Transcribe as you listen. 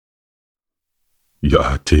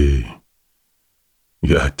Yate,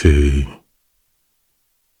 Yate.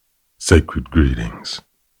 Sacred greetings.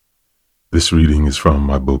 This reading is from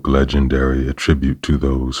my book Legendary, a tribute to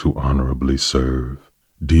those who honorably serve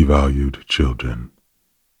devalued children.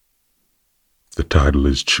 The title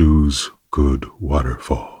is Choose Good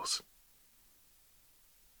Waterfalls.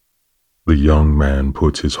 The young man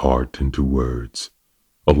puts his heart into words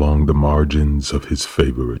along the margins of his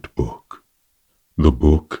favorite book. The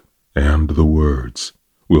book and the words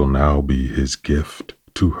will now be his gift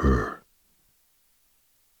to her.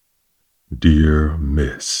 Dear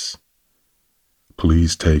Miss,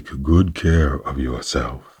 please take good care of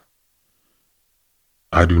yourself.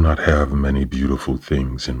 I do not have many beautiful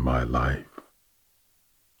things in my life.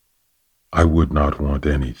 I would not want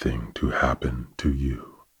anything to happen to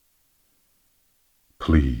you.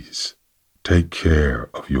 Please take care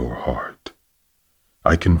of your heart.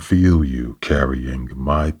 I can feel you carrying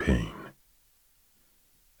my pain.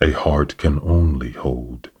 A heart can only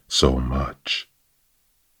hold so much.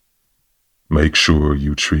 Make sure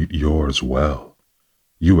you treat yours well.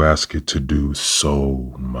 You ask it to do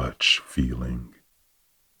so much feeling.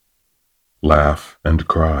 Laugh and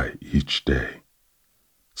cry each day.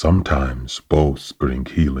 Sometimes both bring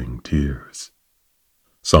healing tears.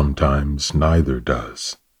 Sometimes neither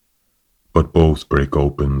does, but both break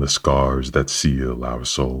open the scars that seal our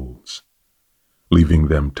souls, leaving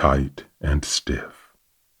them tight and stiff.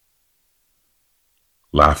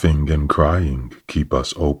 Laughing and crying keep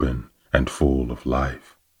us open and full of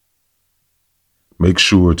life. Make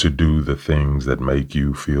sure to do the things that make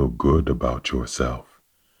you feel good about yourself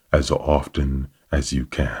as often as you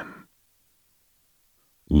can.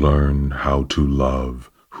 Learn how to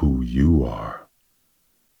love who you are.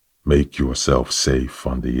 Make yourself safe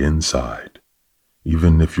on the inside,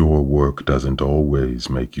 even if your work doesn't always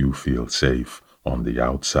make you feel safe on the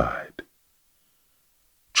outside.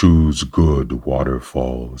 Choose good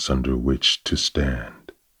waterfalls under which to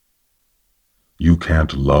stand. You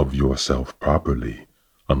can't love yourself properly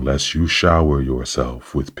unless you shower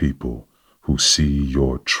yourself with people who see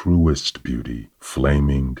your truest beauty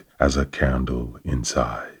flaming as a candle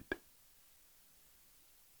inside.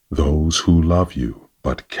 Those who love you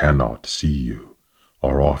but cannot see you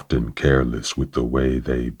are often careless with the way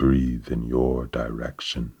they breathe in your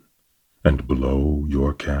direction and blow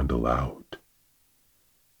your candle out.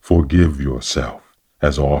 Forgive yourself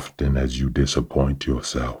as often as you disappoint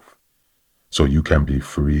yourself, so you can be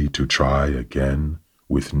free to try again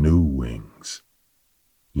with new wings.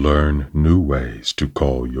 Learn new ways to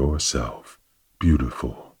call yourself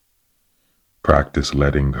beautiful. Practice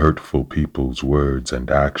letting hurtful people's words and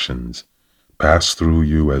actions pass through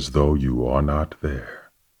you as though you are not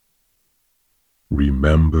there.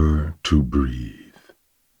 Remember to breathe.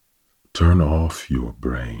 Turn off your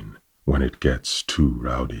brain when it gets too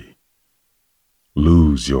rowdy.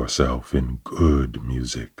 Lose yourself in good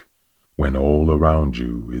music when all around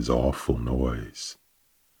you is awful noise.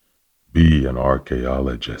 Be an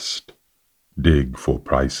archaeologist. Dig for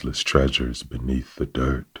priceless treasures beneath the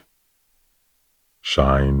dirt.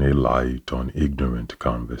 Shine a light on ignorant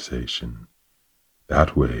conversation.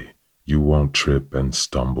 That way you won't trip and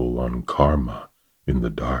stumble on karma in the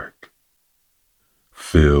dark.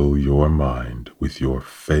 Fill your mind with your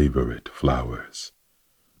favorite flowers.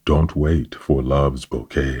 Don't wait for love's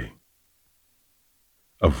bouquet.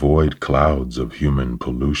 Avoid clouds of human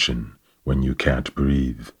pollution when you can't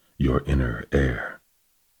breathe your inner air.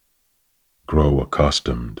 Grow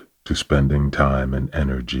accustomed to spending time and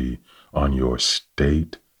energy on your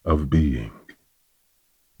state of being.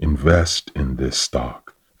 Invest in this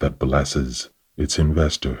stock that blesses its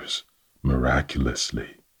investors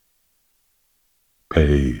miraculously.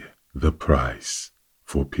 Pay the price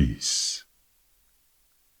for peace.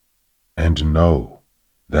 And know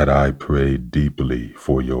that I pray deeply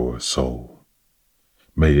for your soul.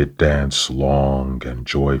 May it dance long and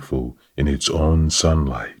joyful in its own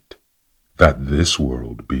sunlight, that this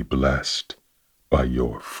world be blessed by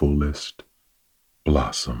your fullest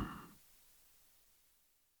blossom.